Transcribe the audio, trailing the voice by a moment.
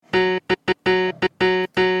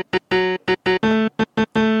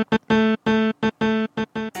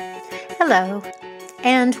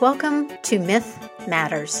Welcome to Myth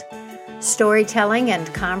Matters, storytelling and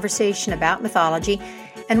conversation about mythology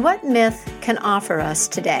and what myth can offer us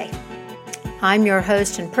today. I'm your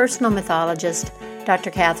host and personal mythologist, Dr.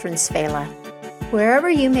 Catherine Svela. Wherever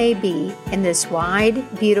you may be in this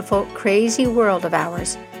wide, beautiful, crazy world of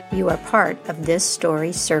ours, you are part of this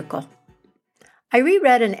story circle. I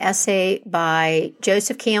reread an essay by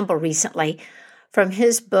Joseph Campbell recently from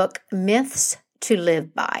his book, Myths to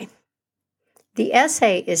Live By. The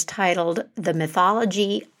essay is titled The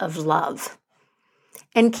Mythology of Love.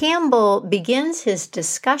 And Campbell begins his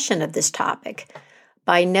discussion of this topic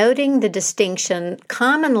by noting the distinction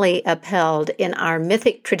commonly upheld in our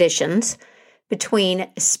mythic traditions between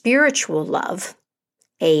spiritual love,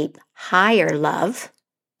 a higher love,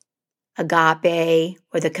 agape,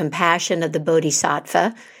 or the compassion of the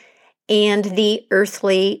bodhisattva, and the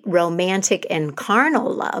earthly, romantic, and carnal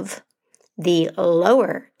love, the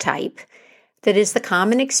lower type, that is the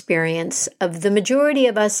common experience of the majority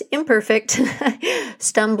of us imperfect,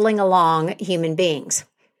 stumbling along human beings.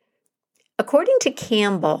 According to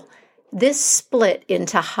Campbell, this split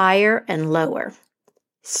into higher and lower,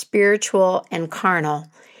 spiritual and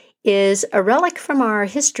carnal, is a relic from our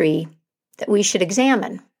history that we should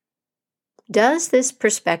examine. Does this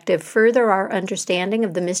perspective further our understanding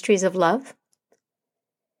of the mysteries of love?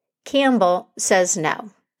 Campbell says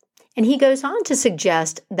no, and he goes on to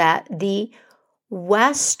suggest that the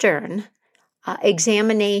Western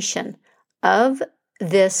examination of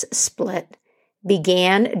this split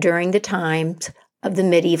began during the times of the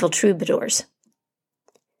medieval troubadours.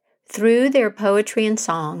 Through their poetry and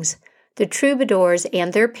songs, the troubadours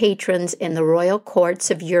and their patrons in the royal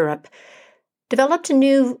courts of Europe developed a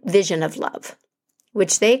new vision of love,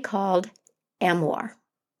 which they called amour.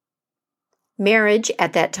 Marriage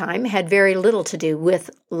at that time had very little to do with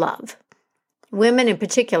love. Women in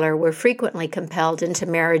particular were frequently compelled into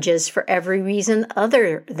marriages for every reason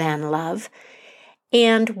other than love,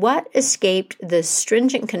 and what escaped the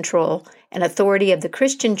stringent control and authority of the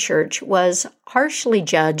Christian church was harshly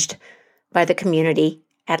judged by the community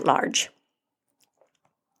at large.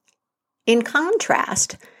 In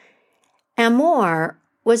contrast, amour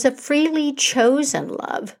was a freely chosen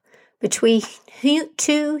love between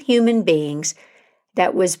two human beings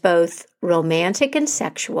that was both romantic and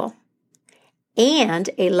sexual, and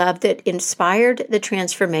a love that inspired the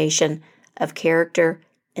transformation of character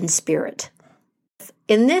and spirit.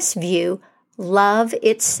 In this view, love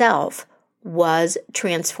itself was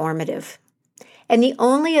transformative, and the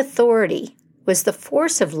only authority was the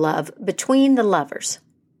force of love between the lovers,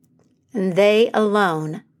 and they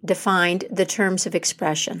alone defined the terms of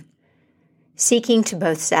expression, seeking to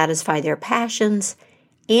both satisfy their passions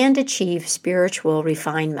and achieve spiritual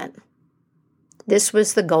refinement. This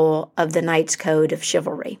was the goal of the Knight's Code of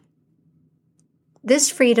Chivalry. This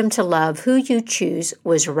freedom to love who you choose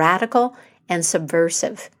was radical and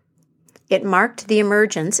subversive. It marked the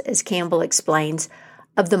emergence, as Campbell explains,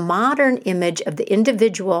 of the modern image of the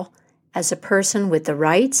individual as a person with the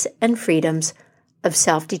rights and freedoms of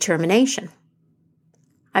self-determination.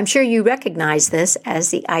 I'm sure you recognize this as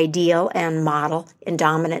the ideal and model in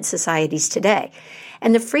dominant societies today.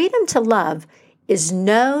 And the freedom to love is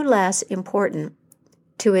no less important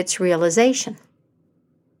to its realization.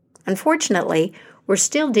 Unfortunately, we're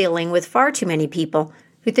still dealing with far too many people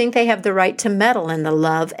who think they have the right to meddle in the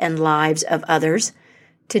love and lives of others,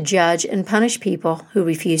 to judge and punish people who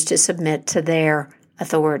refuse to submit to their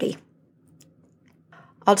authority.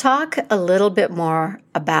 I'll talk a little bit more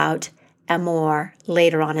about amour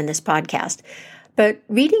later on in this podcast, but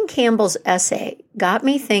reading Campbell's essay got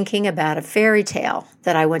me thinking about a fairy tale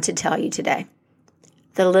that I want to tell you today.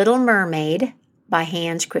 The Little Mermaid by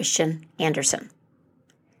Hans Christian Andersen.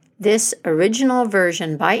 This original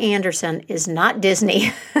version by Andersen is not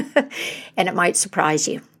Disney, and it might surprise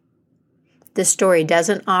you. The story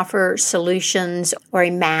doesn't offer solutions or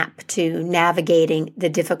a map to navigating the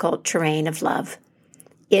difficult terrain of love.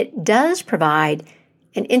 It does provide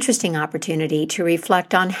an interesting opportunity to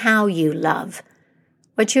reflect on how you love,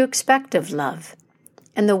 what you expect of love,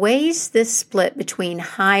 and the ways this split between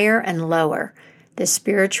higher and lower, the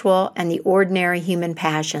spiritual and the ordinary human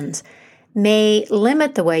passions, may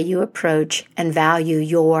limit the way you approach and value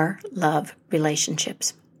your love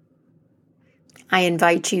relationships. I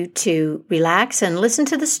invite you to relax and listen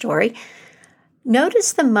to the story.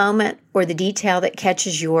 Notice the moment or the detail that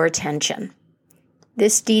catches your attention.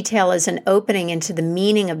 This detail is an opening into the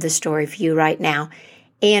meaning of the story for you right now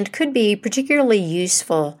and could be particularly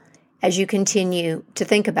useful as you continue to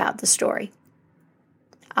think about the story.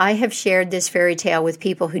 I have shared this fairy tale with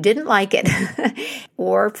people who didn't like it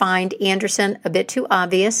or find Andersen a bit too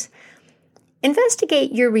obvious,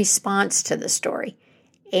 Investigate your response to the story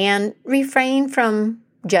and refrain from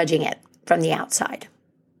judging it from the outside.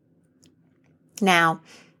 Now,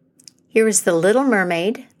 here is The Little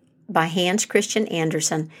Mermaid by Hans Christian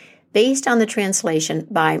Andersen, based on the translation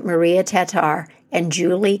by Maria Tatar and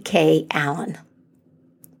Julie K. Allen.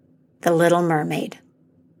 The Little Mermaid.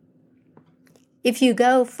 If you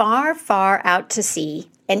go far, far out to sea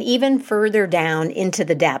and even further down into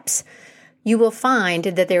the depths, you will find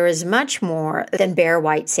that there is much more than bare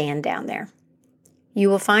white sand down there. You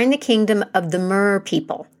will find the kingdom of the Mer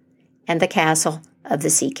people and the castle of the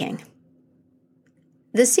Sea King.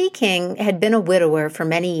 The Sea King had been a widower for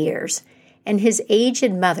many years, and his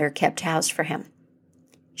aged mother kept house for him.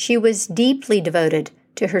 She was deeply devoted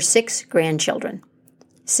to her 6 grandchildren,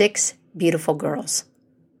 6 beautiful girls.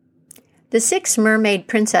 The 6 mermaid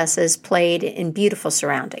princesses played in beautiful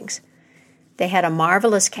surroundings. They had a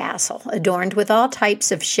marvelous castle adorned with all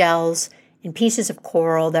types of shells and pieces of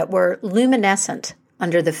coral that were luminescent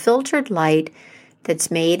under the filtered light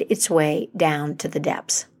that's made its way down to the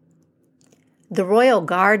depths. The royal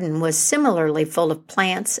garden was similarly full of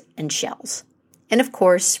plants and shells, and of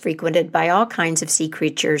course frequented by all kinds of sea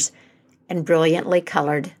creatures and brilliantly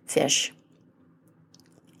colored fish.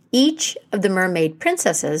 Each of the mermaid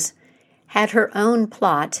princesses had her own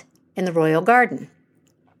plot in the royal garden,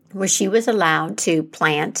 where she was allowed to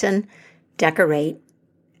plant and decorate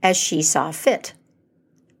as she saw fit.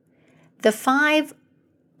 The 5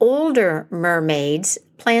 older mermaids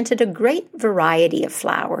planted a great variety of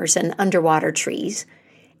flowers and underwater trees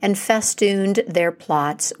and festooned their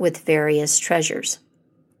plots with various treasures.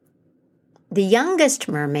 The youngest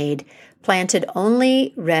mermaid planted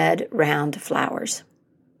only red, round flowers.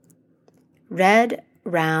 Red,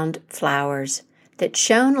 round flowers that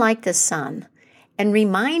shone like the sun and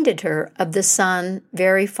reminded her of the sun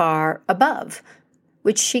very far above,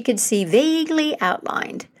 which she could see vaguely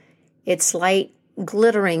outlined, its light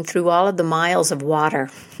glittering through all of the miles of water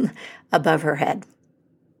above her head.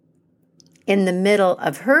 In the middle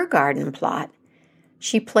of her garden plot,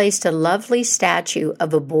 she placed a lovely statue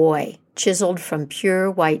of a boy chiseled from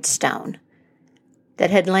pure white stone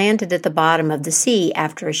that had landed at the bottom of the sea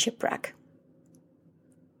after a shipwreck.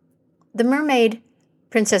 The mermaid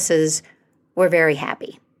princesses were very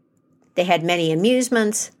happy. They had many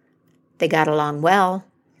amusements, they got along well,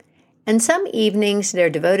 and some evenings their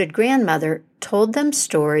devoted grandmother told them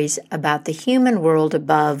stories about the human world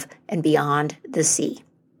above and beyond the sea.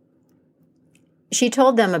 She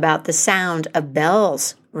told them about the sound of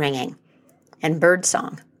bells ringing and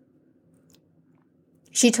birdsong.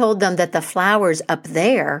 She told them that the flowers up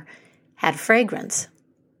there had fragrance.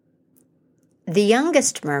 The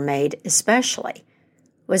youngest mermaid, especially,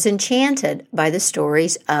 was enchanted by the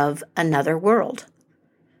stories of another world.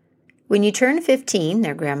 When you turn 15,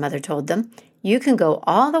 their grandmother told them, you can go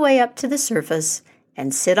all the way up to the surface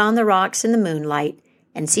and sit on the rocks in the moonlight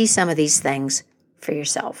and see some of these things for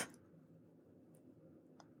yourself.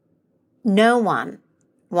 No one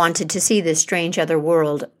wanted to see this strange other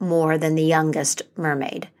world more than the youngest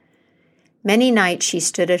mermaid. Many nights she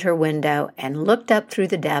stood at her window and looked up through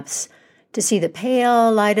the depths to see the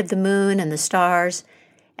pale light of the moon and the stars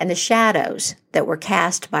and the shadows that were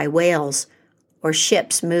cast by whales or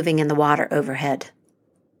ships moving in the water overhead.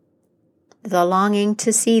 The longing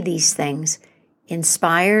to see these things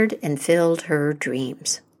inspired and filled her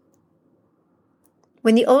dreams.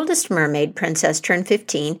 When the oldest mermaid princess turned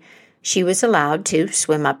 15, she was allowed to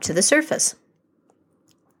swim up to the surface.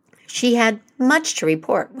 She had much to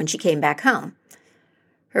report when she came back home.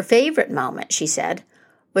 Her favorite moment, she said,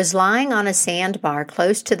 was lying on a sandbar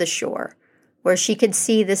close to the shore, where she could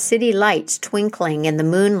see the city lights twinkling in the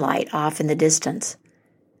moonlight off in the distance.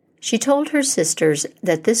 She told her sisters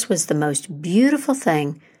that this was the most beautiful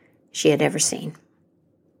thing she had ever seen.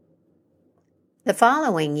 The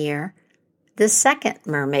following year, the second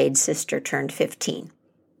mermaid sister turned 15.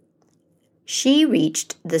 She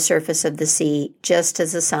reached the surface of the sea just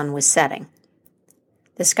as the sun was setting.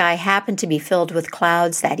 The sky happened to be filled with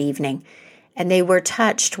clouds that evening, and they were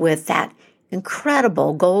touched with that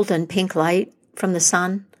incredible golden pink light from the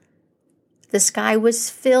sun. The sky was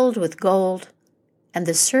filled with gold, and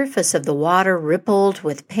the surface of the water rippled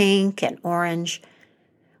with pink and orange.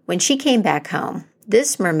 When she came back home,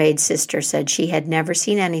 this mermaid sister said she had never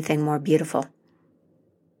seen anything more beautiful.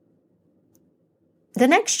 The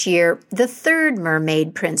next year, the third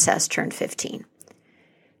mermaid princess turned 15.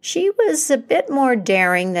 She was a bit more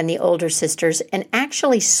daring than the older sisters and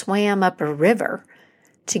actually swam up a river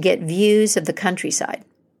to get views of the countryside,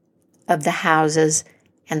 of the houses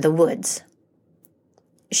and the woods.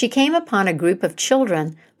 She came upon a group of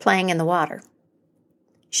children playing in the water.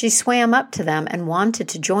 She swam up to them and wanted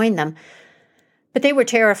to join them, but they were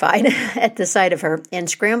terrified at the sight of her and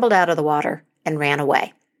scrambled out of the water and ran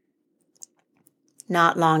away.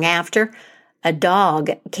 Not long after, a dog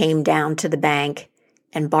came down to the bank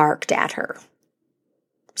and barked at her.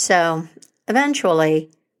 So, eventually,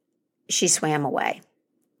 she swam away.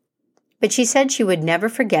 But she said she would never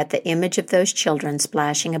forget the image of those children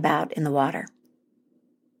splashing about in the water.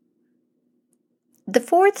 The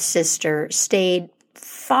fourth sister stayed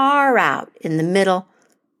far out in the middle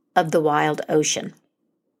of the wild ocean.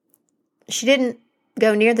 She didn't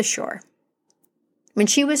go near the shore. When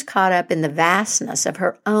she was caught up in the vastness of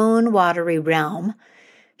her own watery realm,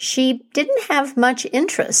 she didn't have much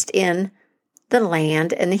interest in the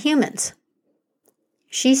land and the humans.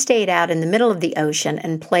 She stayed out in the middle of the ocean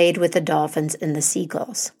and played with the dolphins and the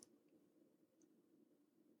seagulls.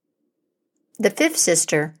 The fifth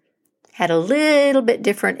sister had a little bit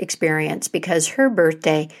different experience because her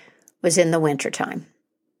birthday was in the wintertime.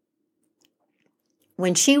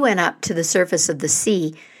 When she went up to the surface of the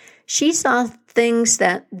sea, she saw things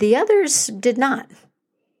that the others did not.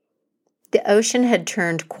 The ocean had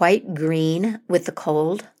turned quite green with the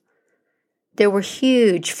cold. There were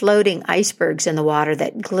huge floating icebergs in the water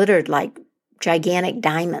that glittered like gigantic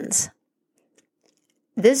diamonds.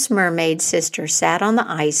 This mermaid sister sat on the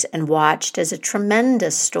ice and watched as a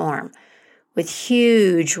tremendous storm with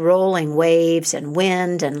huge rolling waves and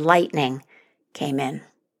wind and lightning came in.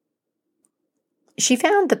 She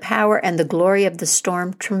found the power and the glory of the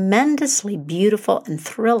storm tremendously beautiful and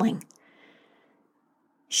thrilling.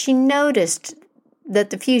 She noticed that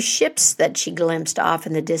the few ships that she glimpsed off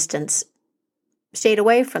in the distance stayed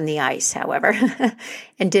away from the ice, however,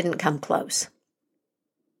 and didn't come close.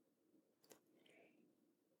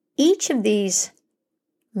 Each of these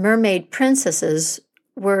mermaid princesses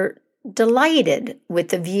were delighted with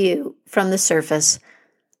the view from the surface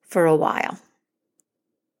for a while.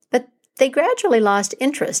 But they gradually lost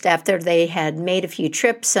interest after they had made a few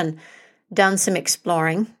trips and done some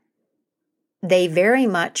exploring. They very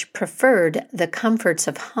much preferred the comforts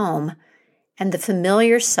of home and the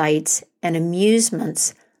familiar sights and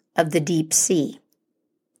amusements of the deep sea.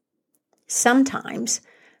 Sometimes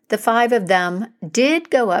the five of them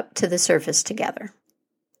did go up to the surface together.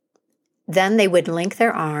 Then they would link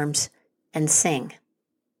their arms and sing.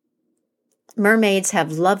 Mermaids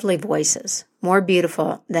have lovely voices, more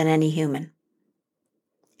beautiful than any human.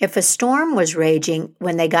 If a storm was raging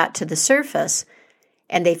when they got to the surface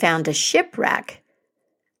and they found a shipwreck,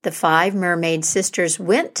 the five mermaid sisters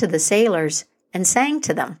went to the sailors and sang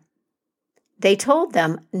to them. They told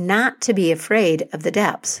them not to be afraid of the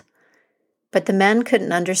depths, but the men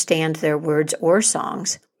couldn't understand their words or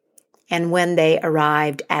songs, and when they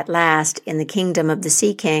arrived at last in the kingdom of the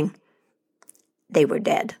Sea King, they were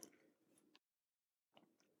dead.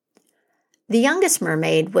 The youngest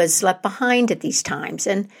mermaid was left behind at these times,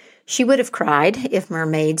 and she would have cried if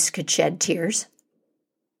mermaids could shed tears.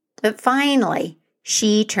 But finally,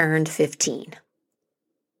 she turned 15.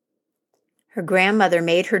 Her grandmother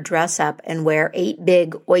made her dress up and wear 8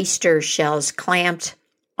 big oyster shells clamped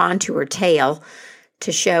onto her tail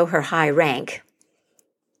to show her high rank.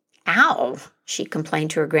 "Ow," she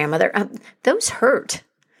complained to her grandmother. "Those hurt."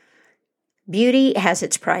 "Beauty has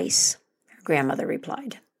its price," her grandmother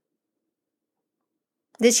replied.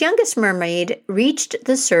 This youngest mermaid reached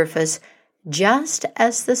the surface just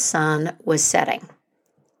as the sun was setting.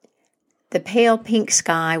 The pale pink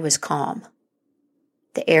sky was calm.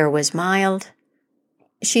 The air was mild.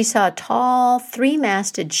 She saw a tall,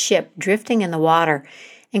 3-masted ship drifting in the water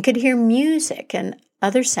and could hear music and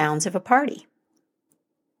other sounds of a party.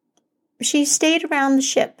 She stayed around the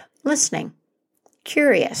ship, listening,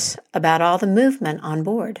 curious about all the movement on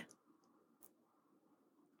board.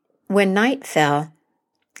 When night fell,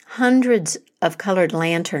 hundreds of colored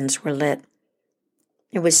lanterns were lit.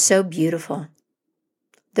 It was so beautiful.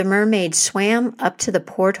 The mermaid swam up to the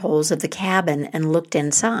portholes of the cabin and looked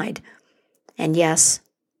inside. And yes,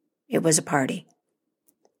 it was a party.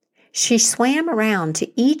 She swam around to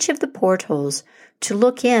each of the portholes to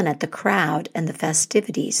look in at the crowd and the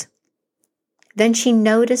festivities. Then she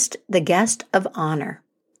noticed the guest of honor,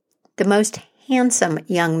 the most handsome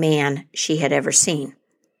young man she had ever seen.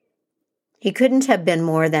 He couldn't have been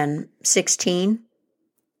more than 16.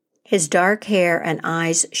 His dark hair and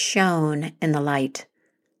eyes shone in the light.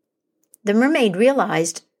 The mermaid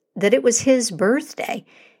realized that it was his birthday,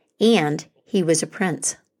 and he was a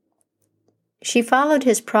prince. She followed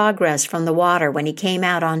his progress from the water when he came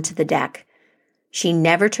out onto the deck. She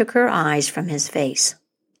never took her eyes from his face.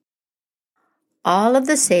 All of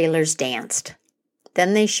the sailors danced.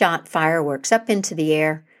 Then they shot fireworks up into the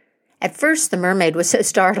air, At first, the mermaid was so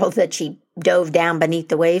startled that she dove down beneath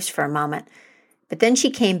the waves for a moment, but then she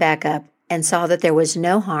came back up and saw that there was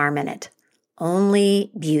no harm in it,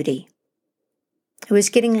 only beauty. It was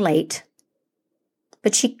getting late,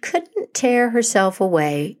 but she couldn't tear herself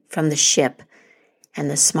away from the ship and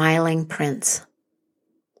the smiling prince.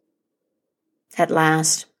 At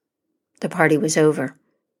last, the party was over.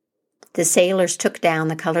 The sailors took down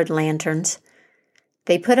the colored lanterns.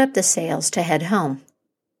 They put up the sails to head home.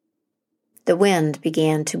 The wind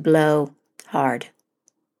began to blow hard.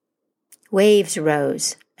 Waves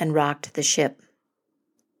rose and rocked the ship.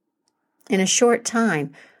 In a short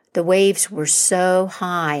time, the waves were so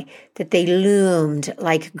high that they loomed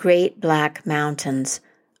like great black mountains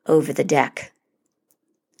over the deck.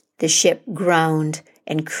 The ship groaned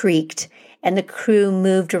and creaked, and the crew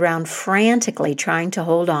moved around frantically trying to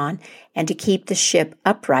hold on and to keep the ship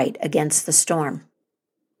upright against the storm.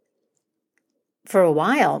 For a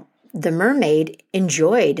while, the mermaid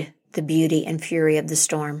enjoyed the beauty and fury of the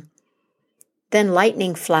storm. Then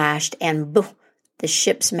lightning flashed and boo, the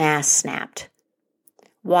ship's mast snapped.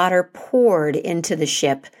 Water poured into the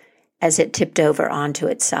ship as it tipped over onto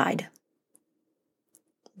its side.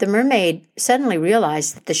 The mermaid suddenly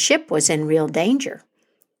realized that the ship was in real danger.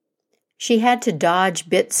 She had to dodge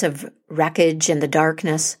bits of wreckage in the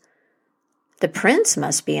darkness. The prince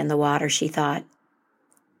must be in the water, she thought.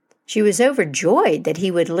 She was overjoyed that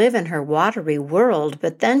he would live in her watery world,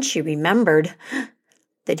 but then she remembered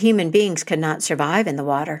that human beings could not survive in the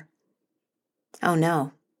water. Oh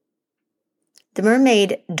no. The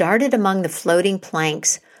mermaid darted among the floating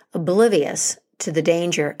planks, oblivious to the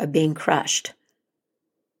danger of being crushed.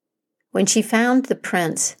 When she found the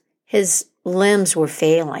prince, his limbs were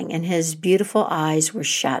failing and his beautiful eyes were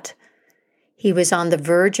shut. He was on the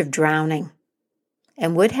verge of drowning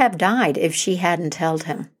and would have died if she hadn't held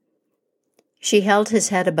him. She held his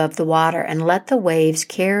head above the water and let the waves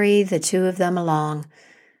carry the two of them along.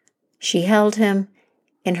 She held him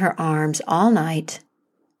in her arms all night.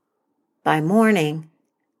 By morning,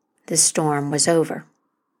 the storm was over.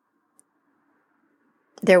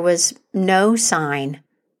 There was no sign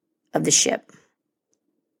of the ship.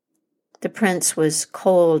 The prince was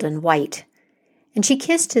cold and white, and she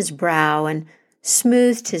kissed his brow and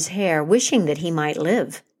smoothed his hair, wishing that he might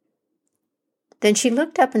live. Then she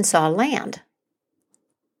looked up and saw land.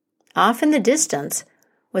 Off in the distance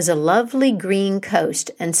was a lovely green coast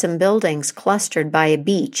and some buildings clustered by a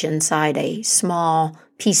beach inside a small,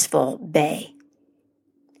 peaceful bay.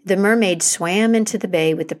 The mermaid swam into the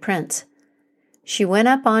bay with the prince. She went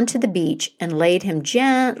up onto the beach and laid him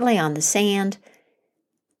gently on the sand.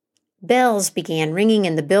 Bells began ringing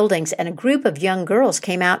in the buildings, and a group of young girls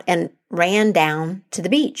came out and ran down to the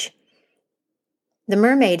beach. The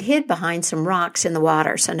mermaid hid behind some rocks in the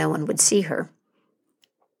water so no one would see her.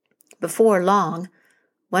 Before long,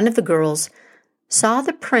 one of the girls saw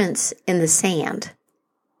the prince in the sand.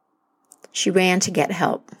 She ran to get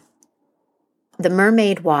help. The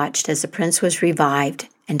mermaid watched as the prince was revived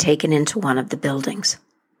and taken into one of the buildings.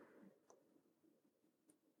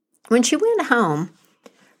 When she went home,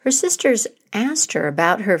 her sisters asked her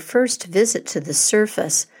about her first visit to the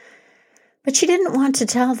surface, but she didn't want to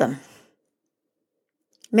tell them.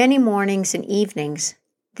 Many mornings and evenings,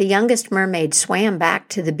 the youngest mermaid swam back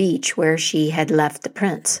to the beach where she had left the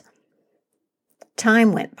prince.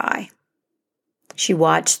 Time went by. She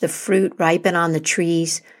watched the fruit ripen on the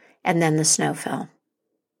trees, and then the snow fell.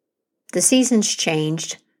 The seasons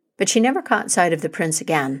changed, but she never caught sight of the prince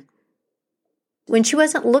again. When she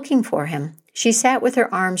wasn't looking for him, she sat with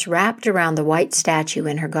her arms wrapped around the white statue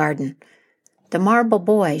in her garden. The marble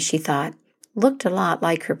boy, she thought, looked a lot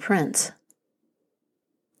like her prince.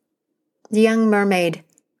 The young mermaid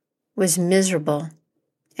was miserable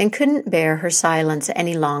and couldn't bear her silence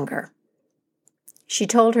any longer. She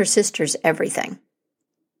told her sisters everything,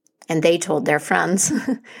 and they told their friends.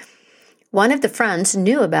 One of the friends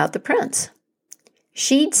knew about the prince.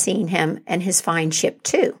 She'd seen him and his fine ship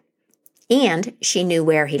too, and she knew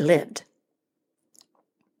where he lived.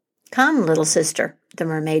 "Come, little sister," the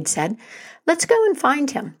mermaid said. "Let's go and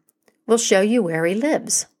find him. We'll show you where he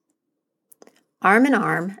lives." Arm in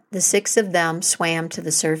arm, the six of them swam to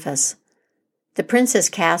the surface. The prince's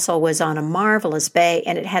castle was on a marvelous bay,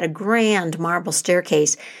 and it had a grand marble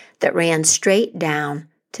staircase that ran straight down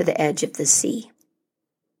to the edge of the sea.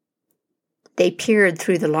 They peered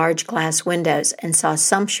through the large glass windows and saw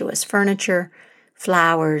sumptuous furniture,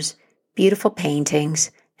 flowers, beautiful paintings,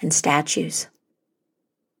 and statues.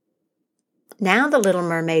 Now the little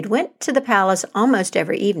mermaid went to the palace almost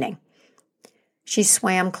every evening. She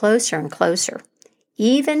swam closer and closer,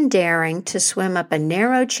 even daring to swim up a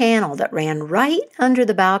narrow channel that ran right under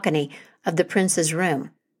the balcony of the prince's room.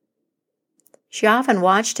 She often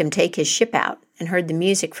watched him take his ship out and heard the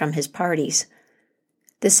music from his parties.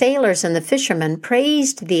 The sailors and the fishermen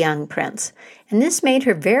praised the young prince, and this made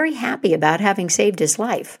her very happy about having saved his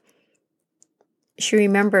life. She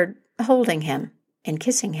remembered holding him and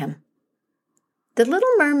kissing him. The little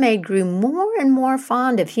mermaid grew more and more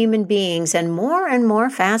fond of human beings and more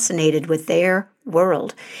fascinated with their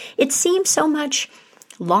world. It seemed so much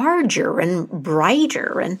larger and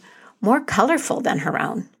brighter and more colorful than her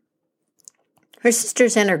own. Her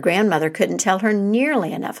sisters and her grandmother couldn't tell her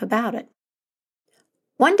nearly enough about it.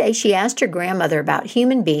 One day she asked her grandmother about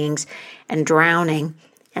human beings and drowning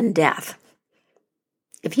and death.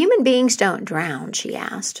 If human beings don't drown, she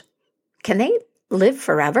asked, can they live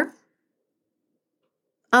forever?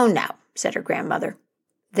 Oh, no, said her grandmother.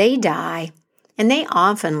 They die, and they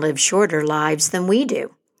often live shorter lives than we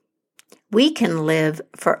do. We can live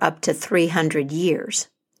for up to 300 years.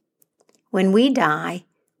 When we die,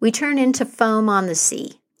 we turn into foam on the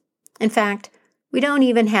sea. In fact, we don't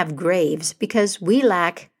even have graves because we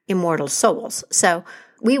lack immortal souls, so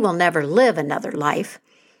we will never live another life.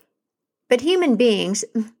 But human beings,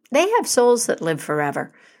 they have souls that live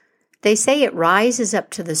forever. They say it rises up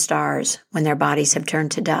to the stars when their bodies have turned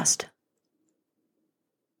to dust.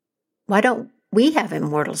 Why don't we have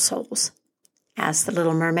immortal souls? Asked the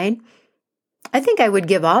little mermaid. I think I would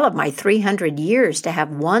give all of my 300 years to have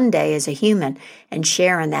one day as a human and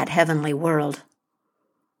share in that heavenly world.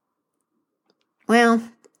 Well,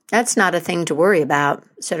 that's not a thing to worry about,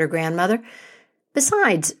 said her grandmother.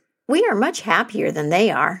 Besides, we are much happier than they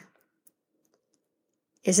are.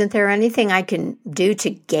 Isn't there anything I can do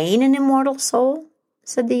to gain an immortal soul?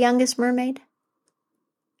 Said the youngest mermaid.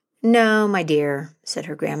 No, my dear, said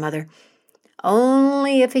her grandmother.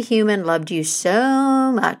 Only if a human loved you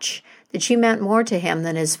so much that you meant more to him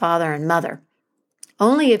than his father and mother.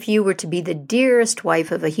 Only if you were to be the dearest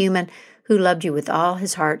wife of a human who loved you with all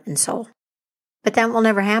his heart and soul. But that will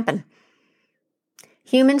never happen.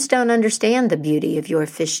 Humans don't understand the beauty of your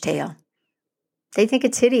fishtail. They think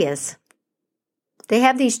it's hideous. They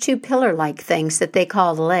have these two pillar-like things that they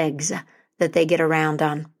call legs that they get around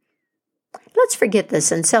on. Let's forget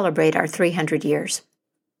this and celebrate our 300 years.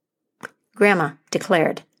 Grandma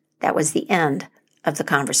declared that was the end of the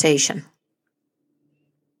conversation.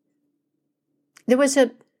 There was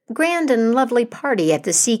a grand and lovely party at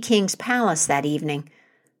the Sea King's palace that evening.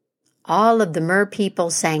 All of the mer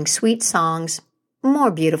people sang sweet songs, more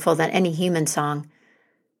beautiful than any human song.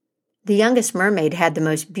 The youngest mermaid had the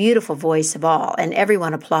most beautiful voice of all, and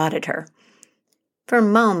everyone applauded her. For a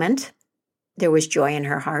moment, there was joy in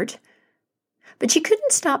her heart. But she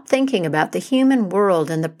couldn't stop thinking about the human world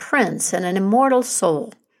and the prince and an immortal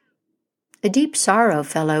soul. A deep sorrow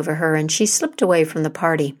fell over her, and she slipped away from the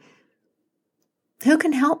party. Who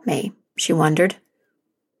can help me? She wondered.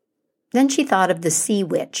 Then she thought of the sea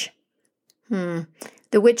witch.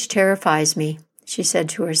 The witch terrifies me, she said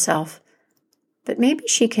to herself. But maybe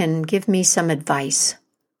she can give me some advice.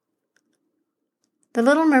 The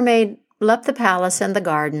little mermaid left the palace and the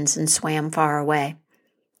gardens and swam far away.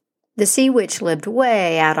 The sea witch lived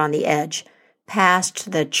way out on the edge,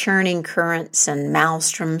 past the churning currents and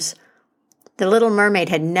maelstroms. The little mermaid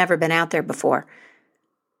had never been out there before.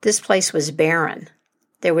 This place was barren.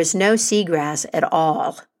 There was no seagrass at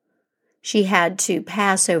all. She had to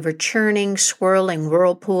pass over churning, swirling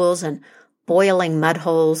whirlpools and boiling mud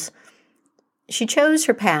holes. She chose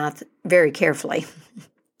her path very carefully.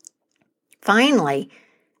 Finally,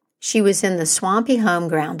 she was in the swampy home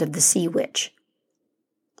ground of the sea witch.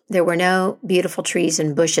 There were no beautiful trees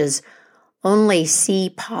and bushes, only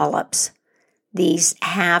sea polyps, these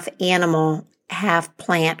half-animal,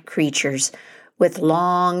 half-plant creatures with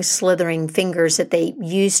long, slithering fingers that they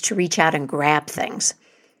used to reach out and grab things.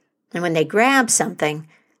 And when they grabbed something,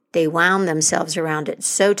 they wound themselves around it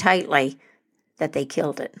so tightly that they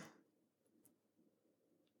killed it.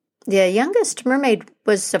 The youngest mermaid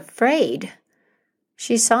was afraid.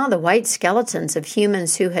 She saw the white skeletons of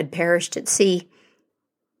humans who had perished at sea,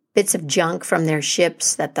 bits of junk from their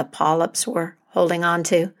ships that the polyps were holding on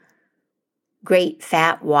to. Great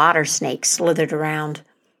fat water snakes slithered around.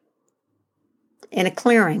 In a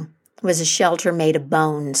clearing was a shelter made of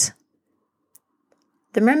bones.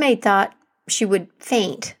 The mermaid thought she would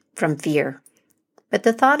faint from fear, but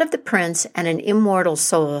the thought of the prince and an immortal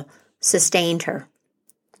soul sustained her.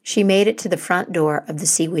 She made it to the front door of the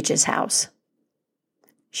sea witch's house.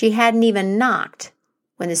 She hadn't even knocked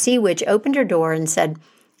when the sea witch opened her door and said,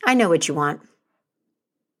 I know what you want.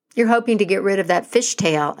 You're hoping to get rid of that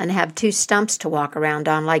fishtail and have two stumps to walk around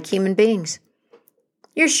on like human beings.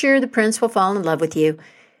 You're sure the prince will fall in love with you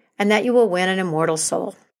and that you will win an immortal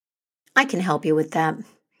soul. I can help you with that.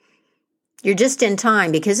 You're just in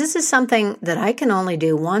time because this is something that I can only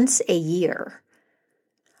do once a year.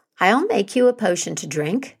 I'll make you a potion to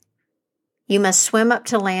drink. You must swim up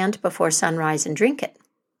to land before sunrise and drink it.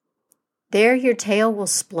 There your tail will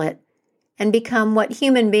split and become what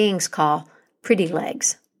human beings call pretty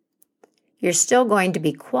legs. You're still going to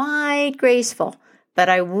be quite graceful, but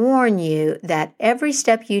I warn you that every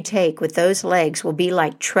step you take with those legs will be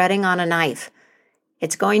like treading on a knife.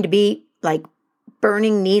 It's going to be like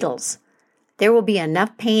burning needles. There will be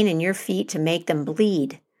enough pain in your feet to make them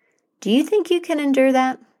bleed. Do you think you can endure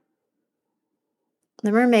that?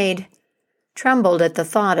 The mermaid trembled at the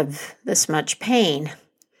thought of this much pain.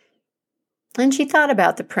 And she thought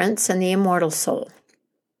about the prince and the immortal soul.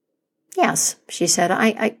 Yes, she said,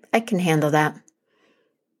 I can handle that.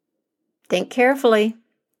 Think carefully,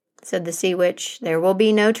 said the sea witch. There will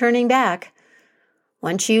be no turning back.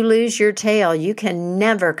 Once you lose your tail, you can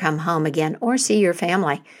never come home again or see your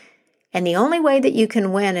family. And the only way that you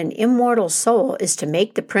can win an immortal soul is to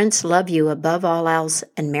make the prince love you above all else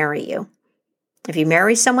and marry you. If you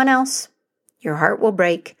marry someone else, your heart will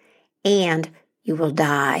break and you will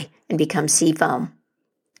die and become sea foam.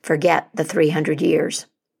 Forget the 300 years.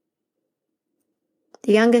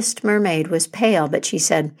 The youngest mermaid was pale, but she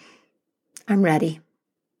said, I'm ready.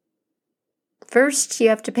 First, you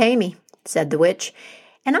have to pay me, said the witch,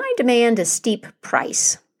 and I demand a steep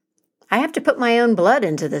price. I have to put my own blood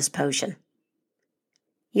into this potion.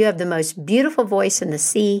 You have the most beautiful voice in the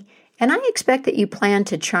sea, and I expect that you plan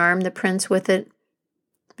to charm the prince with it,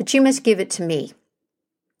 but you must give it to me.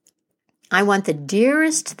 I want the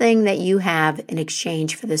dearest thing that you have in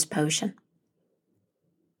exchange for this potion.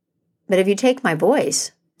 But if you take my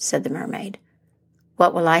voice, said the mermaid,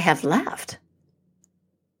 what will I have left?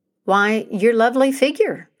 Why, your lovely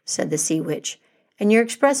figure, said the sea witch, and your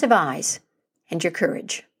expressive eyes, and your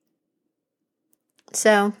courage.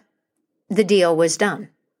 So, the deal was done.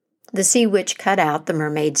 The sea witch cut out the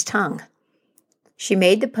mermaid's tongue. She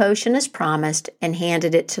made the potion as promised and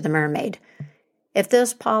handed it to the mermaid. If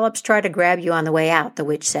those polyps try to grab you on the way out, the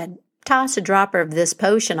witch said, toss a dropper of this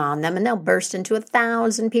potion on them and they'll burst into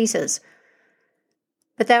 1,000 pieces.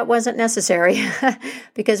 But that wasn't necessary,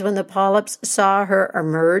 because when the polyps saw her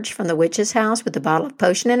emerge from the witch's house with the bottle of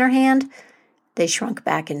potion in her hand, they shrunk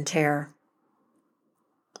back in terror.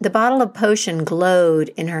 The bottle of potion glowed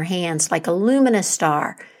in her hands like a luminous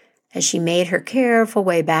star as she made her careful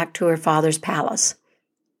way back to her father's palace.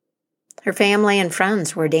 Her family and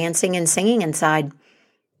friends were dancing and singing inside.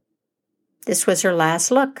 This was her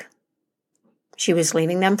last look. She was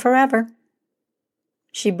leaving them forever.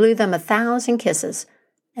 She blew them 1,000 kisses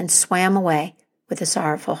and swam away with a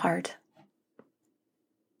sorrowful heart.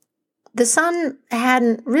 The sun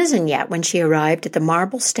hadn't risen yet when she arrived at the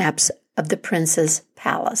marble steps of the prince's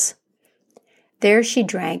palace. There she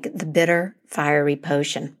drank the bitter, fiery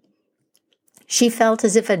potion. She felt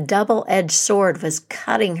as if a double-edged sword was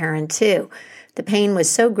cutting her in two. The pain was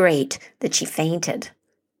so great that she fainted.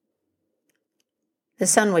 The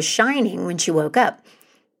sun was shining when she woke up,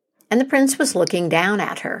 and the prince was looking down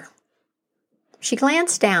at her. She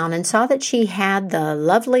glanced down and saw that she had the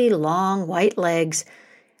lovely, long, white legs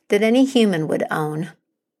that any human would own.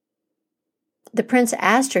 The prince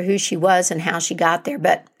asked her who she was and how she got there,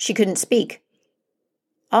 but she couldn't speak.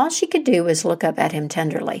 All she could do was look up at him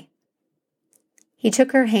tenderly. He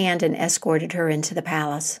took her hand and escorted her into the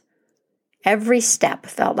palace. Every step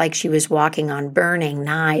felt like she was walking on burning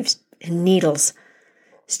knives and needles.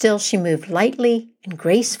 Still, she moved lightly and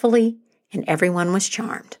gracefully, and everyone was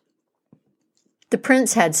charmed. The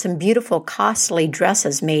prince had some beautiful, costly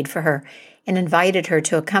dresses made for her and invited her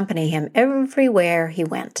to accompany him everywhere he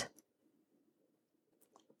went.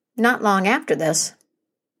 Not long after this,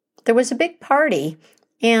 there was a big party,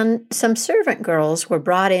 and some servant girls were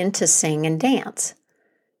brought in to sing and dance.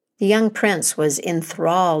 The young prince was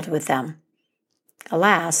enthralled with them.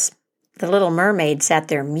 Alas, the little mermaid sat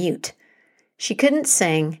there mute. She couldn't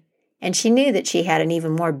sing, and she knew that she had an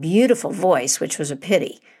even more beautiful voice, which was a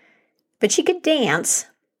pity. But she could dance,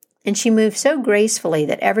 and she moved so gracefully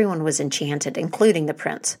that everyone was enchanted, including the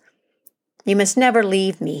prince. You must never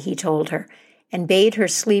leave me, he told her, and bade her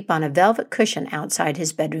sleep on a velvet cushion outside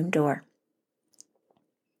his bedroom door.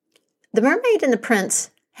 The mermaid and the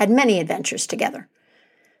prince had many adventures together.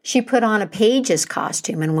 She put on a page's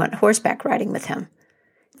costume and went horseback riding with him.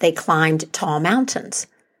 They climbed tall mountains.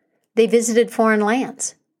 They visited foreign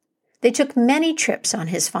lands. They took many trips on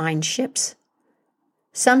his fine ships.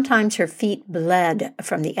 Sometimes her feet bled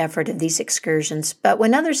from the effort of these excursions, but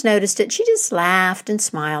when others noticed it, she just laughed and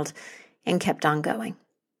smiled and kept on going.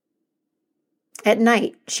 At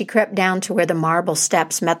night, she crept down to where the marble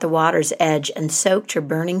steps met the water's edge and soaked her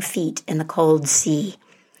burning feet in the cold sea.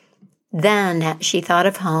 Then she thought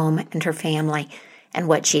of home and her family and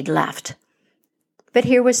what she'd left. But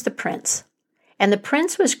here was the prince, and the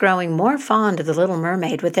prince was growing more fond of the little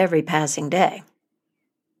mermaid with every passing day.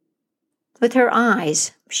 With her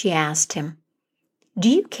eyes, she asked him, "Do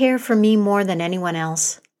you care for me more than anyone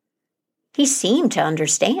else?" He seemed to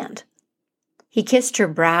understand. He kissed her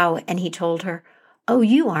brow and he told her, "Oh,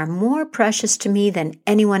 you are more precious to me than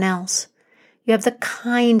anyone else. You have the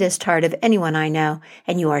kindest heart of anyone I know,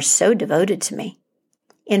 and you are so devoted to me.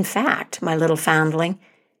 In fact, my little foundling,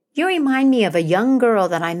 you remind me of a young girl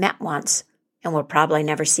that I met once and will probably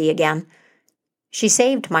never see again. She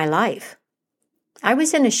saved my life. I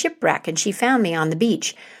was in a shipwreck and she found me on the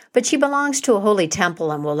beach, but she belongs to a holy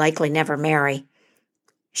temple and will likely never marry.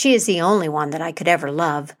 She is the only one that I could ever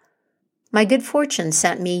love. My good fortune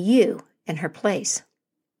sent me you in her place."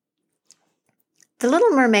 The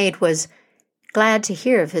little mermaid was glad to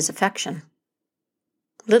hear of his affection.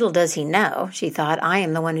 Little does he know, she thought, I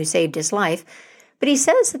am the one who saved his life, but he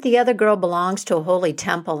says that the other girl belongs to a holy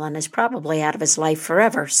temple and is probably out of his life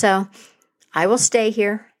forever, so I will stay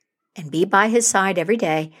here and be by his side every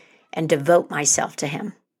day and devote myself to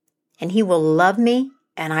him, and he will love me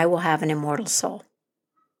and I will have an immortal soul.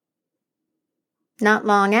 Not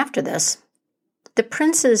long after this, the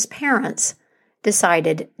prince's parents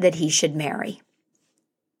decided that he should marry.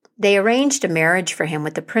 They arranged a marriage for him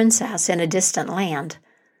with the princess in a distant land.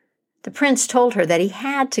 The prince told her that he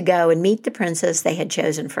had to go and meet the princess they had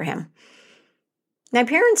chosen for him. "My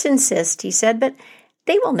parents insist," he said, "but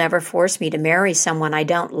they will never force me to marry someone I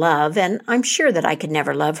don't love, and I'm sure that I could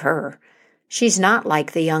never love her. She's not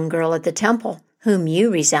like the young girl at the temple, whom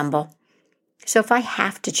you resemble. So if I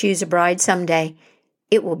have to choose a bride someday,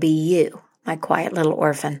 it will be you, my quiet little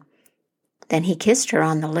orphan." Then he kissed her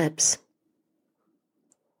on the lips.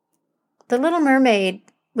 The little mermaid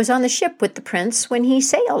was on the ship with the prince when he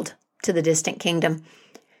sailed to the distant kingdom.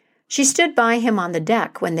 She stood by him on the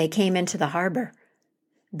deck when they came into the harbor.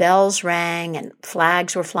 Bells rang and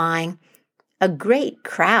flags were flying. A great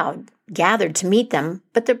crowd gathered to meet them,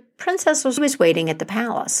 but the princess was waiting at the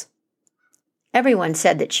palace. Everyone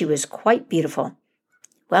said that she was quite beautiful,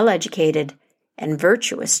 well-educated, and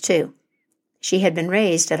virtuous, too. She had been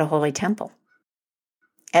raised at a holy temple.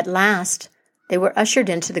 At last, they were ushered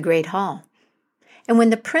into the great hall. And when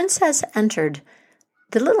the princess entered,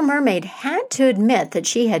 the little mermaid had to admit that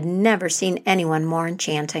she had never seen anyone more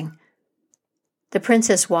enchanting. The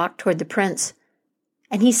princess walked toward the prince,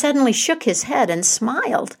 and he suddenly shook his head and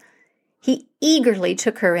smiled. He eagerly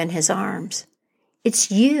took her in his arms. "It's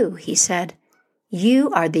you," he said.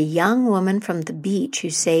 "You are the young woman from the beach who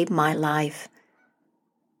saved my life."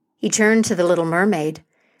 He turned to the little mermaid.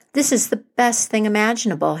 "This is the best thing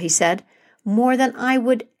imaginable," he said, "more than I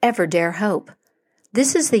would ever dare hope.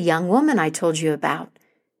 This is the young woman I told you about,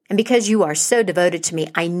 and because you are so devoted to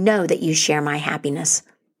me, I know that you share my happiness."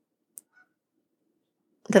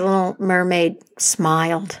 The little mermaid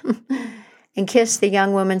smiled and kissed the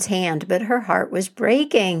young woman's hand, but her heart was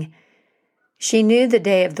breaking. She knew the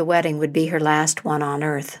day of the wedding would be her last one on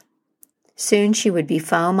earth. Soon she would be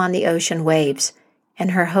foam on the ocean waves,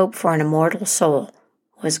 and her hope for an immortal soul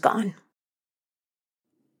was gone.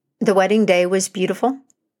 The wedding day was beautiful,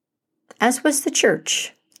 as was the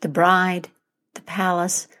church, the bride, the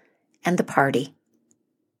palace, and the party.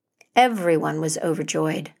 Everyone was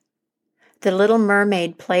overjoyed. The little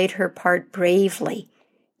mermaid played her part bravely,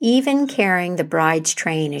 even carrying the bride's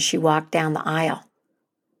train as she walked down the aisle.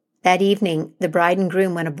 That evening, the bride and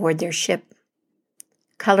groom went aboard their ship.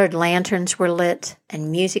 Colored lanterns were lit,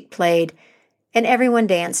 and music played, and everyone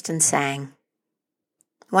danced and sang.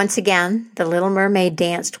 Once again, the little mermaid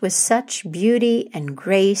danced with such beauty and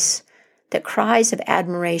grace that cries of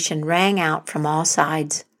admiration rang out from all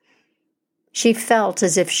sides. She felt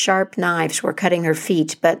as if sharp knives were cutting her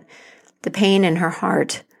feet, but the pain in her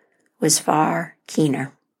heart was far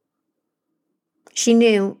keener. She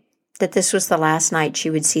knew that this was the last night she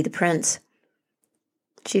would see the prince.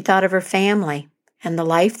 She thought of her family and the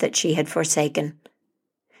life that she had forsaken.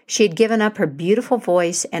 She had given up her beautiful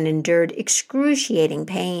voice and endured excruciating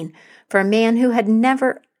pain for a man who had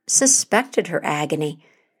never suspected her agony,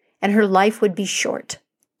 and her life would be short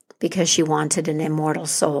because she wanted an immortal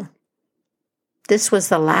soul. This was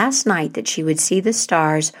the last night that she would see the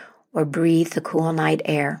stars or breathe the cool night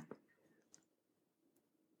air.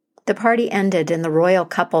 The party ended, and the royal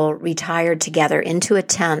couple retired together into a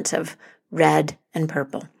tent of red and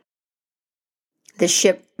purple. The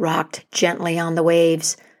ship rocked gently on the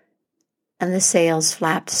waves, and the sails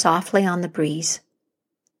flapped softly on the breeze.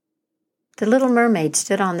 The little mermaid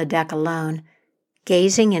stood on the deck alone,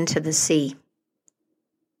 gazing into the sea.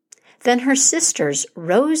 Then her sisters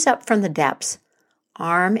rose up from the depths,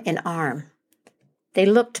 arm in arm. They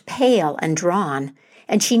looked pale and drawn,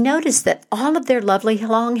 and she noticed that all of their lovely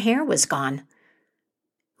long hair was gone.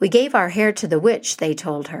 "We gave our hair to the witch," they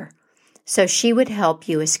told her, "so she would help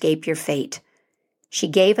you escape your fate. She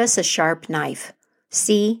gave us a sharp knife.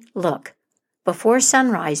 See, look. Before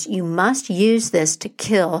sunrise, you must use this to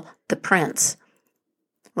kill the prince.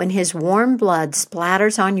 When his warm blood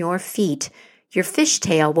splatters on your feet, your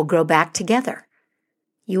fishtail will grow back together.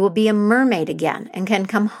 You will be a mermaid again and can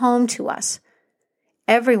come home to us.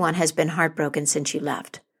 Everyone has been heartbroken since you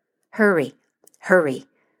left. Hurry, hurry.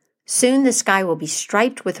 Soon the sky will be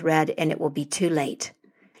striped with red and it will be too late."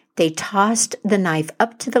 They tossed the knife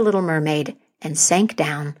up to the little mermaid and sank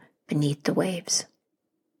down beneath the waves.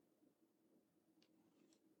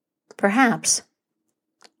 Perhaps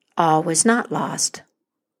all was not lost.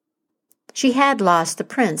 She had lost the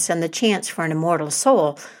prince and the chance for an immortal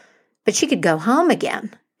soul, but she could go home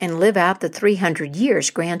again and live out the 300 years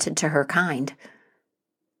granted to her kind.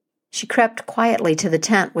 She crept quietly to the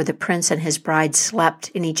tent where the prince and his bride slept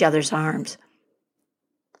in each other's arms.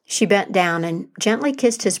 She bent down and gently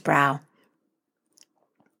kissed his brow.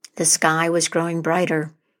 The sky was growing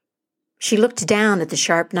brighter. She looked down at the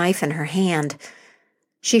sharp knife in her hand.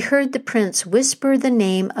 She heard the prince whisper the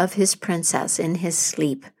name of his princess in his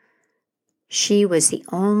sleep. She was the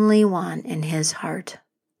only one in his heart.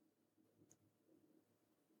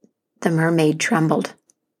 The mermaid trembled.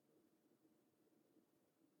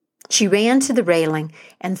 She ran to the railing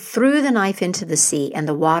and threw the knife into the sea, and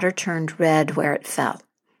the water turned red where it fell.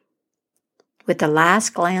 With the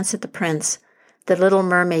last glance at the prince, the little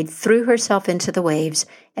mermaid threw herself into the waves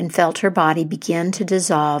and felt her body begin to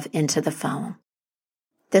dissolve into the foam.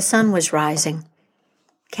 The sun was rising,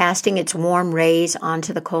 casting its warm rays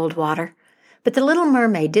onto the cold water, but the little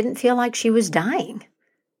mermaid didn't feel like she was dying.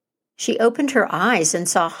 She opened her eyes and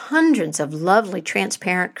saw hundreds of lovely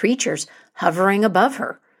transparent creatures hovering above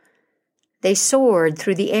her. They soared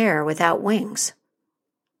through the air without wings.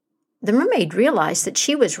 The mermaid realized that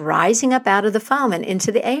she was rising up out of the foam and into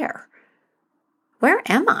the air. "Where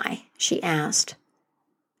am I?" she asked.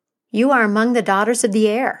 "You are among the daughters of the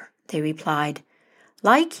air," they replied.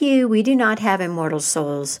 "Like you, we do not have immortal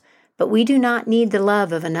souls, but we do not need the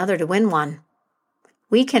love of another to win one.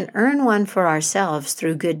 We can earn one for ourselves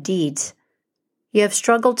through good deeds. You have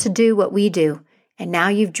struggled to do what we do, and now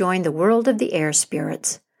you've joined the world of the air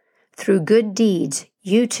spirits. Through good deeds,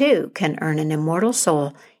 you too can earn an immortal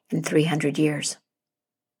soul in 300 years.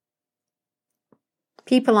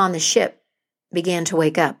 People on the ship began to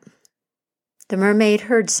wake up. The mermaid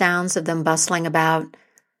heard sounds of them bustling about.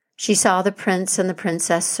 She saw the prince and the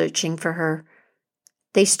princess searching for her.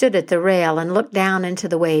 They stood at the rail and looked down into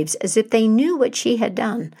the waves as if they knew what she had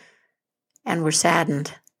done and were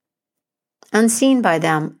saddened. Unseen by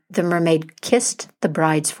them, the mermaid kissed the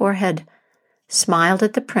bride's forehead, smiled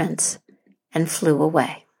at the prince, and flew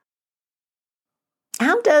away.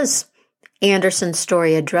 How does Andersen's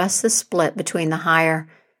story address the split between the higher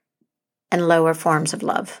and lower forms of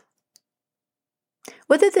love?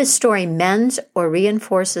 Whether this story mends or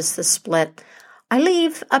reinforces the split, I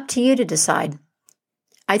leave up to you to decide.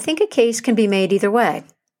 I think a case can be made either way.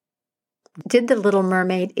 Did the Little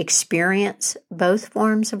Mermaid experience both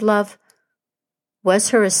forms of love? Was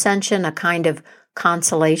her ascension a kind of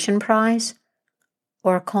consolation prize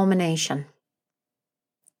or a culmination?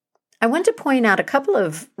 I want to point out a couple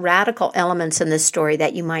of radical elements in this story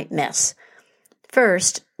that you might miss.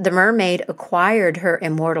 First, the mermaid acquired her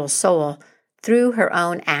immortal soul through her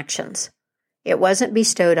own actions. It wasn't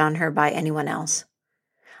bestowed on her by anyone else.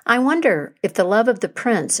 I wonder if the love of the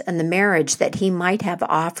prince and the marriage that he might have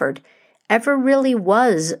offered ever really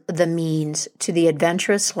was the means to the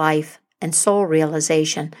adventurous life and soul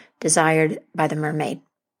realization desired by the mermaid.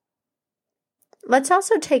 Let's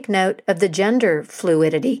also take note of the gender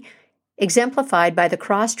fluidity exemplified by the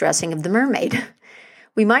cross-dressing of the mermaid.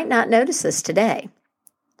 We might not notice this today,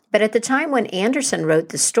 but at the time when Andersen wrote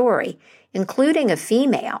the story, including a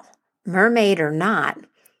female, mermaid or not,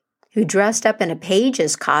 who dressed up in a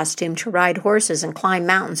page's costume to ride horses and climb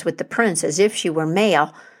mountains with the prince as if she were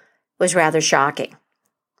male, was rather shocking.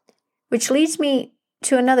 Which leads me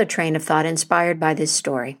to another train of thought inspired by this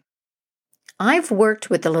story. I've worked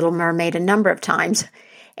with the Little Mermaid a number of times,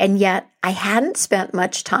 and yet I hadn't spent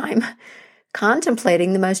much time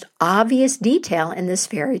contemplating the most obvious detail in this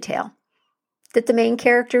fairy tale, that the main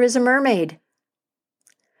character is a mermaid.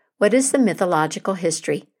 What is the mythological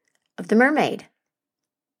history of the mermaid?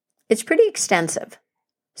 It's pretty extensive,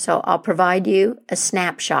 so I'll provide you a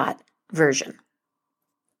snapshot version.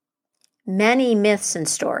 Many myths and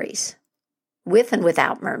stories, with and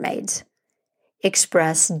without mermaids,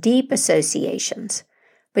 express deep associations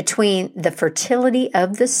between the fertility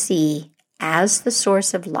of the sea as the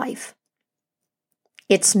source of life,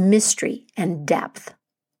 its mystery and depth,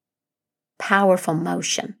 powerful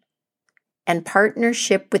motion, and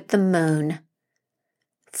partnership with the moon,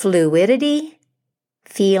 fluidity,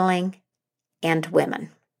 feeling, and women.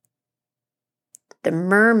 The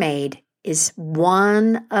mermaid is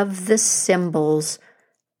one of the symbols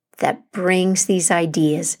that brings these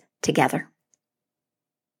ideas together.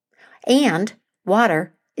 And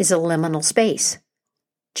water is a liminal space,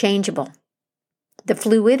 changeable. The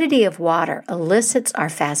fluidity of water elicits our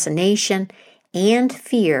fascination and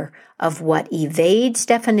fear of what evades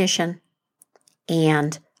definition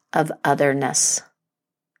and of otherness.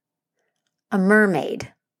 A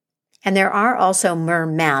mermaid, and there are also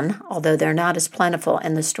mermen, although they're not as plentiful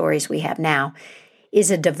in the stories we have now, is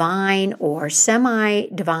a divine or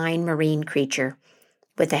semi-divine marine creature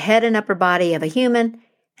with the head and upper body of a human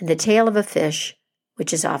and the tail of a fish,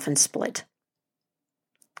 which is often split.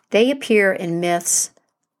 They appear in myths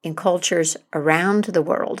in cultures around the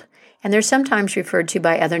world, and they're sometimes referred to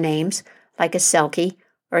by other names, like a selkie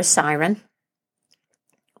or a siren.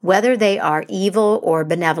 Whether they are evil or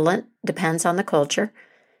benevolent depends on the culture.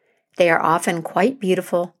 They are often quite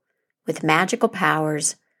beautiful, with magical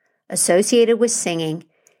powers, associated with singing,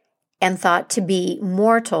 and thought to be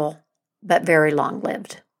mortal but very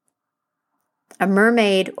long-lived. A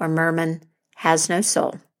mermaid or merman has no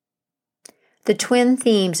soul. The twin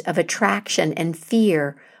themes of attraction and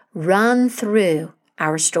fear run through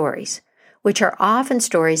our stories, which are often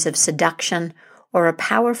stories of seduction or a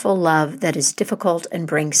powerful love that is difficult and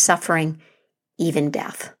brings suffering, even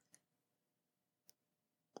death.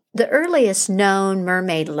 The earliest known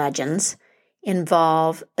mermaid legends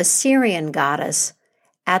involve Assyrian goddess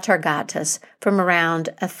Atargatis from around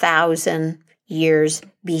 1,000 years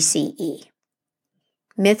BCE.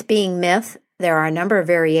 Myth being myth, there are a number of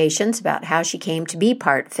variations about how she came to be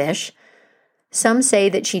part fish. Some say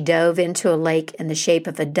that she dove into a lake in the shape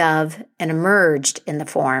of a dove and emerged in the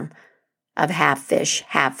form of half fish,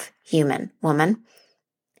 half human woman.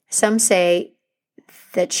 Some say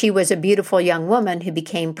that she was a beautiful young woman who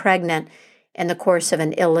became pregnant in the course of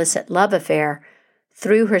an illicit love affair,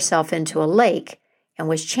 threw herself into a lake, and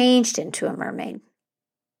was changed into a mermaid.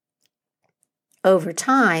 Over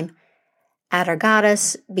time,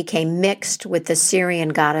 Atargatis became mixed with the Syrian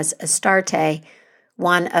goddess Astarte,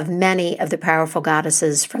 one of many of the powerful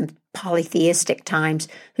goddesses from polytheistic times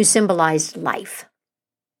who symbolized life.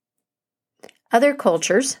 Other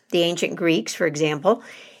cultures, the ancient Greeks, for example,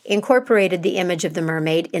 incorporated the image of the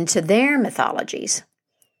mermaid into their mythologies.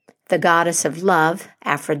 The goddess of love,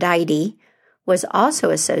 Aphrodite, was also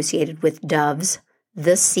associated with doves,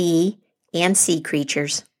 the sea, and sea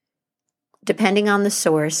creatures. Depending on the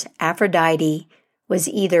source, Aphrodite was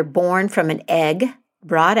either born from an egg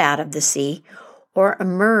brought out of the sea or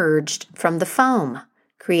emerged from the foam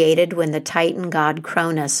created when the Titan god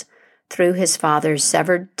Cronus threw his father's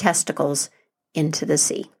severed testicles into the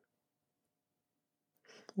sea.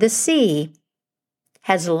 The sea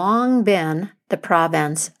has long been the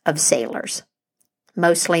province of sailors,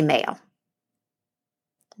 mostly male.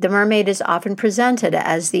 The mermaid is often presented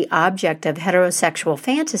as the object of heterosexual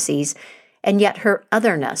fantasies, and yet her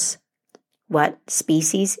otherness, what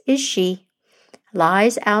species is she,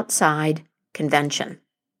 lies outside convention.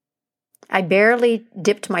 I barely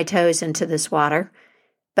dipped my toes into this water,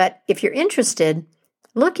 but if you're interested,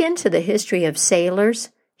 look into the history of sailors,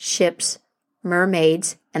 ships,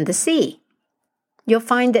 mermaids, and the sea. You'll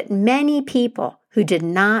find that many people who did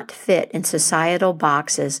not fit in societal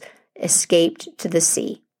boxes escaped to the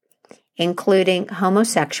sea, including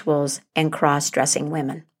homosexuals and cross-dressing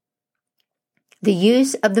women. The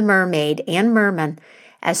use of the mermaid and merman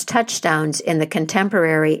as touchstones in the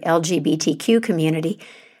contemporary LGBTQ community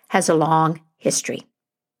has a long history.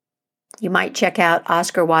 You might check out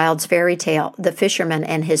Oscar Wilde's fairy tale, The Fisherman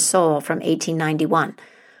and His Soul, from 1891.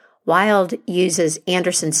 Wilde uses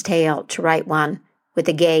Anderson's tale to write one with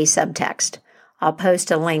a gay subtext. I'll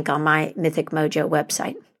post a link on my Mythic Mojo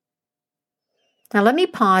website. Now let me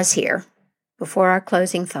pause here before our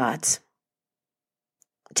closing thoughts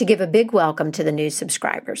to give a big welcome to the new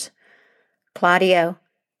subscribers. Claudio,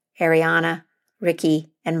 Ariana,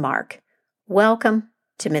 Ricky, and Mark. Welcome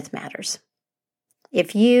to Myth Matters.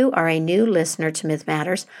 If you are a new listener to Myth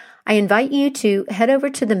Matters, I invite you to head over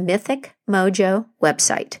to the Mythic Mojo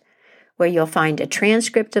website, where you'll find a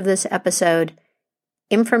transcript of this episode,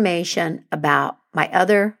 information about my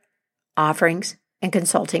other offerings and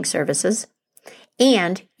consulting services,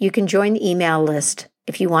 And you can join the email list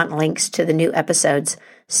if you want links to the new episodes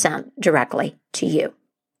sent directly to you.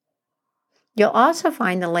 You'll also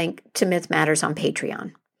find the link to Myth Matters on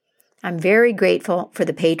Patreon. I'm very grateful for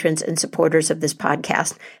the patrons and supporters of this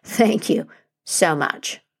podcast. Thank you so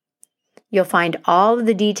much. You'll find all of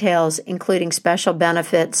the details, including special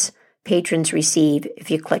benefits patrons receive,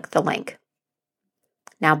 if you click the link.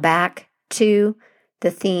 Now back to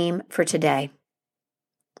the theme for today.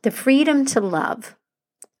 The freedom to love,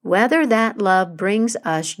 whether that love brings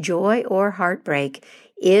us joy or heartbreak,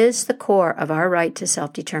 is the core of our right to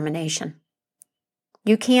self-determination.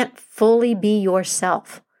 You can't fully be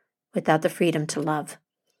yourself without the freedom to love.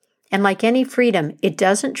 And like any freedom, it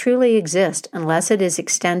doesn't truly exist unless it is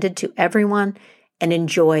extended to everyone and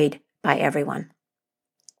enjoyed by everyone.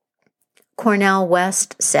 Cornel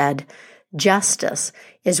West said, "Justice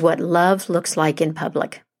is what love looks like in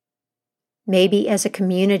public." Maybe as a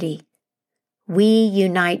community, we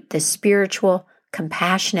unite the spiritual,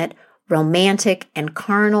 compassionate, romantic, and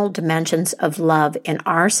carnal dimensions of love in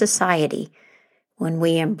our society when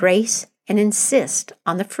we embrace and insist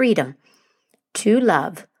on the freedom to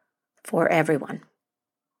love for everyone.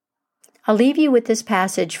 I'll leave you with this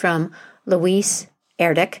passage from Louise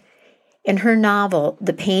Erdrich. In her novel,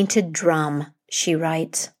 The Painted Drum, she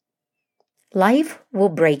writes, "Life will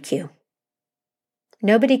break you.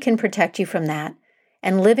 Nobody can protect you from that,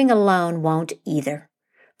 and living alone won't either,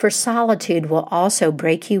 for solitude will also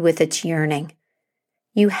break you with its yearning.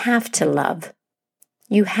 You have to love.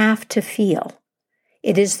 You have to feel.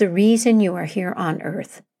 It is the reason you are here on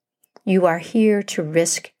earth. You are here to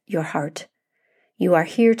risk your heart. You are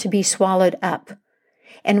here to be swallowed up.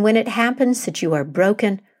 And when it happens that you are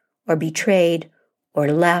broken or betrayed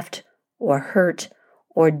or left or hurt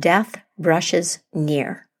or death brushes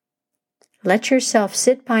near, let yourself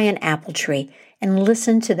sit by an apple tree and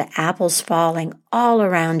listen to the apples falling all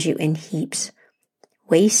around you in heaps,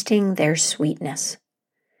 wasting their sweetness.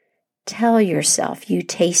 Tell yourself you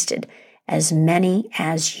tasted as many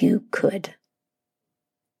as you could."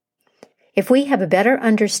 If we have a better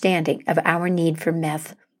understanding of our need for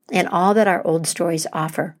myth and all that our old stories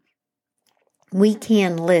offer, we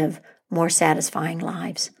can live more satisfying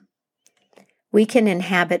lives. We can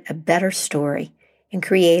inhabit a better story and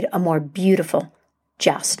create a more beautiful,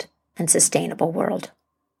 just, and sustainable world.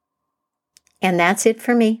 And that's it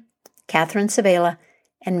for me, Catherine Savela,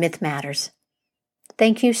 and Myth Matters.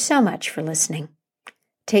 Thank you so much for listening.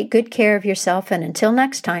 Take good care of yourself, and until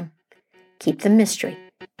next time, keep the mystery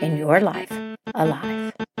in your life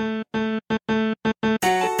alive.